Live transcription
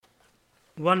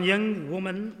One young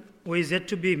woman who is yet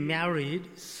to be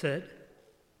married said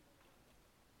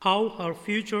how her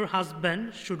future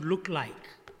husband should look like.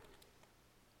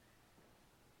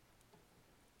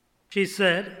 She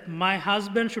said, "My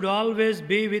husband should always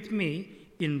be with me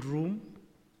in room,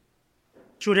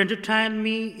 should entertain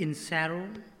me in sorrow,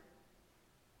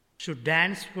 should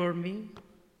dance for me,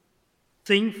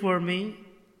 sing for me,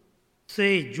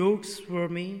 say jokes for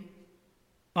me,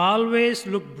 always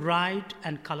look bright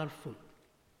and colorful."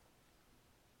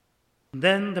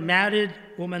 Then the married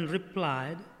woman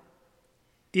replied,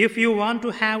 "If you want to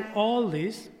have all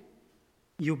this,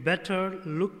 you better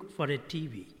look for a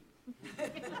TV."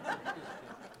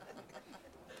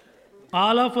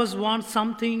 All of us want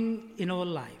something in our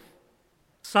life,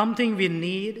 something we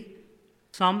need,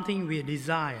 something we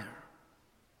desire.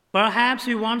 Perhaps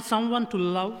we want someone to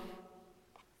love,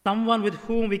 someone with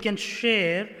whom we can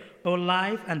share our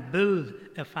life and build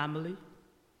a family.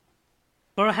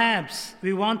 Perhaps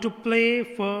we want to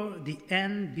play for the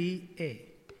NBA.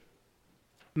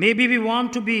 Maybe we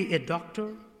want to be a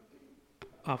doctor,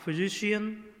 a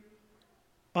physician,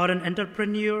 or an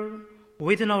entrepreneur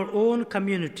within our own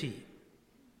community.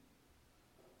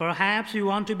 Perhaps we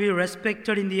want to be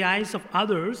respected in the eyes of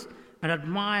others and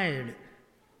admired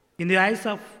in the eyes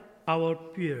of our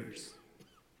peers.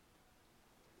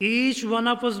 Each one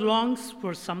of us longs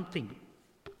for something,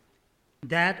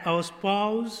 that our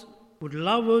spouse would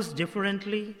love us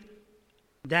differently,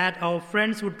 that our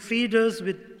friends would treat us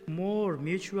with more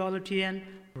mutuality and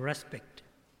respect,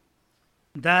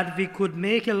 that we could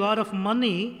make a lot of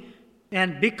money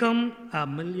and become a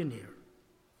millionaire.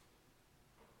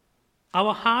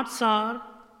 Our hearts are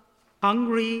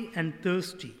hungry and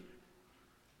thirsty.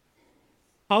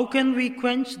 How can we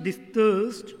quench this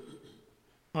thirst,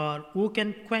 or who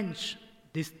can quench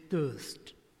this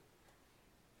thirst?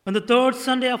 On the third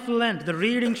Sunday of Lent, the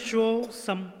readings show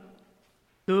some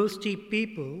thirsty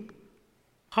people,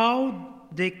 how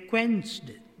they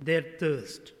quenched their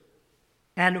thirst,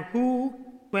 and who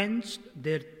quenched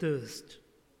their thirst.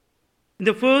 In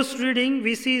the first reading,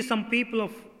 we see some people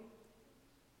of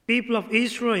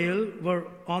Israel were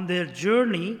on their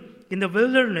journey in the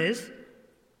wilderness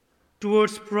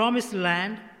towards promised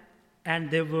land,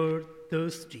 and they were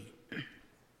thirsty.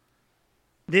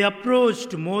 They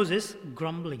approached Moses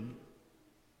grumbling.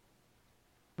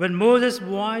 When Moses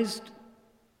voiced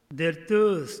their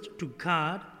thirst to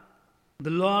God, the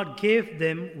Lord gave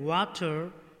them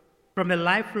water from a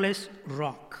lifeless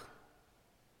rock.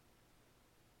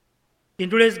 In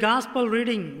today's gospel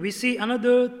reading, we see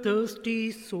another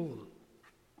thirsty soul.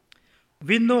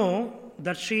 We know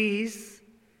that she is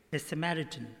a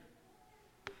Samaritan.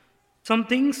 Some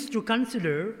things to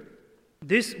consider: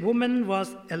 this woman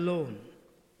was alone.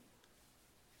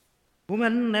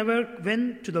 Women never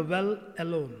went to the well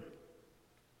alone.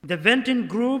 They went in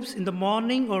groups in the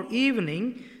morning or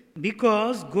evening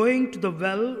because going to the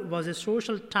well was a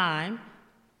social time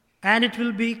and it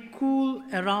will be cool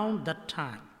around that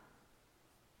time.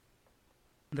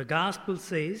 The gospel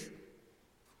says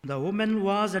the woman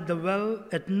was at the well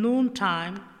at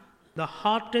noontime, the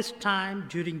hottest time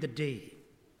during the day.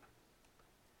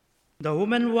 The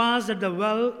woman was at the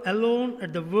well alone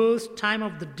at the worst time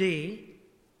of the day.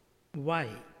 Why?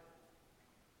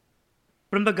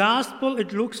 From the gospel,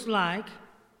 it looks like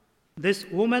this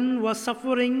woman was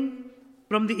suffering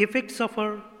from the effects of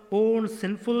her own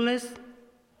sinfulness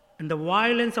and the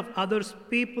violence of other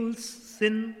people's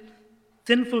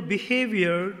sinful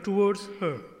behavior towards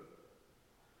her.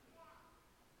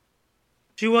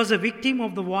 She was a victim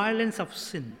of the violence of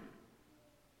sin.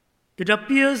 It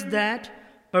appears that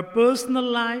her personal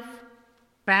life,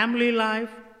 family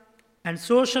life, and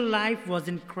social life was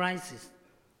in crisis,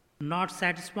 not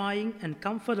satisfying and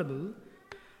comfortable.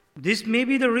 This may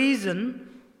be the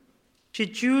reason she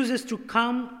chooses to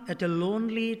come at a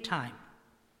lonely time.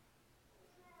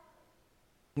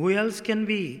 Who else can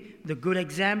be the good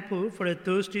example for a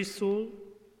thirsty soul?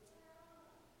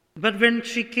 But when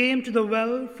she came to the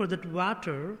well for that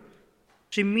water,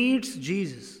 she meets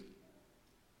Jesus.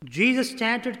 Jesus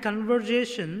started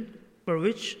conversation for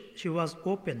which she was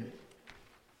open.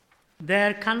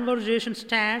 Their conversation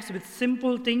starts with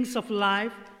simple things of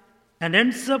life and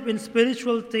ends up in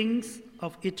spiritual things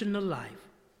of eternal life.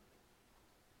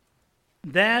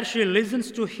 There she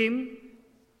listens to him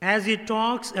as he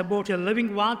talks about a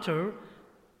living water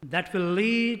that will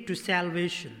lead to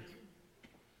salvation.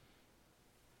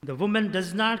 The woman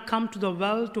does not come to the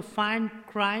well to find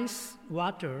Christ's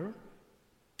water.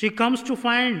 She comes to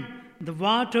find the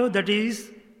water that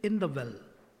is in the well.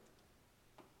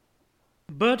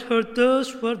 But her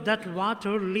thirst for that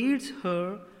water leads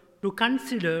her to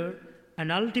consider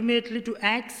and ultimately to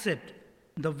accept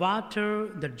the water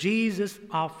that Jesus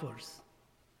offers.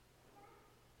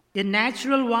 A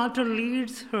natural water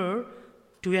leads her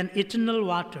to an eternal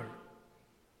water.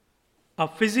 A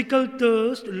physical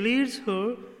thirst leads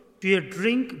her to a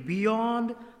drink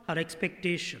beyond her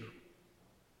expectation.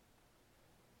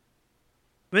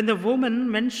 When the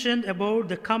woman mentioned about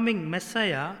the coming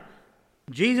Messiah,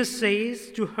 Jesus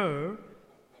says to her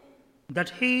that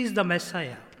he is the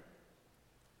Messiah.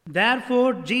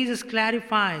 Therefore, Jesus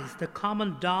clarifies the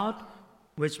common doubt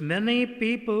which many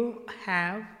people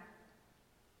have,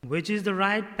 which is the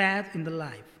right path in the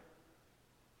life.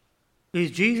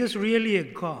 Is Jesus really a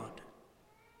God?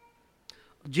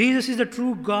 Jesus is the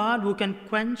true God who can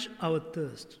quench our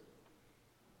thirst.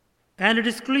 And it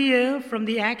is clear from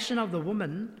the action of the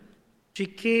woman, she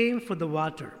came for the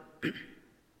water.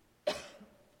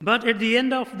 But at the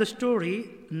end of the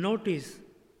story, notice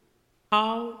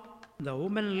how the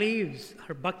woman leaves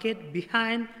her bucket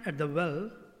behind at the well.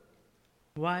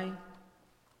 Why?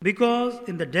 Because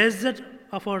in the desert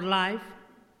of her life,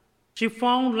 she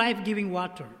found life-giving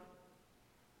water.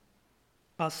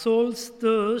 Her soul's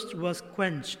thirst was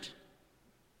quenched.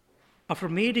 After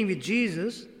meeting with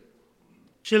Jesus,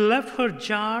 she left her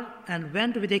jar and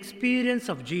went with the experience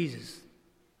of Jesus.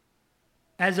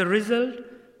 As a result,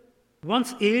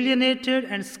 once alienated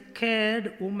and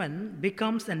scared woman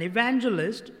becomes an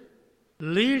evangelist,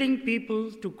 leading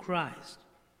people to Christ.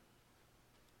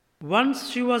 Once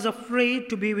she was afraid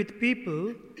to be with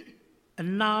people,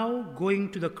 and now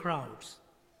going to the crowds.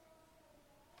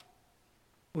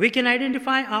 We can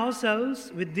identify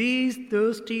ourselves with these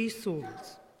thirsty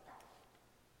souls.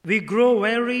 We grow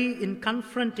weary in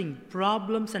confronting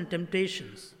problems and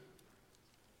temptations.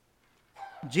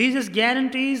 Jesus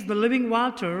guarantees the living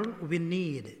water we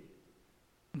need.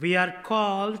 We are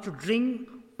called to drink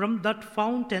from that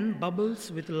fountain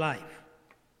bubbles with life.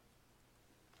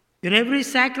 In every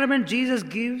sacrament, Jesus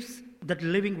gives that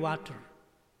living water.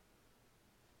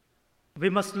 We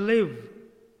must live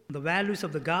the values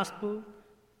of the gospel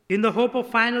in the hope of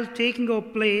finally taking our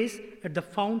place at the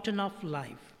fountain of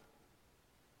life.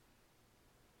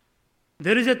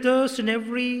 There is a thirst in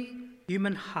every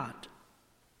human heart.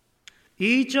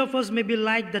 Each of us may be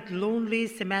like that lonely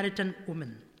Samaritan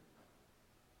woman.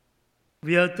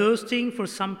 We are thirsting for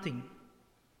something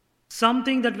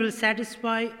that will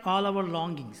satisfy all our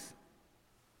longings.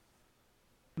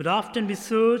 But often we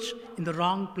search in the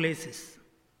wrong places.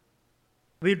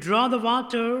 We draw the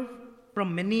water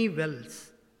from many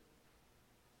wells.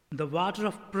 The water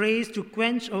of praise to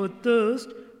quench our thirst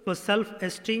for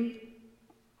self-esteem.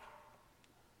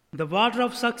 The water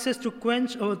of success to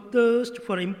quench our thirst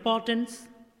for importance.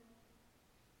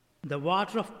 The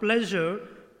water of pleasure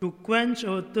to quench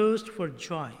our thirst for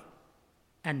joy.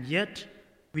 And yet,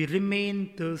 we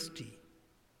remain thirsty.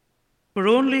 For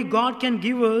only God can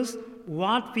give us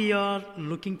what we are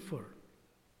looking for.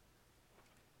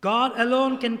 God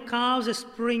alone can cause a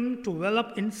spring to well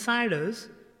up inside us,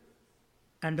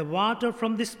 and the water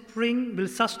from this spring will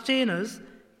sustain us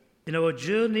in our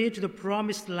journey to the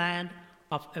promised land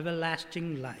of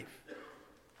everlasting life.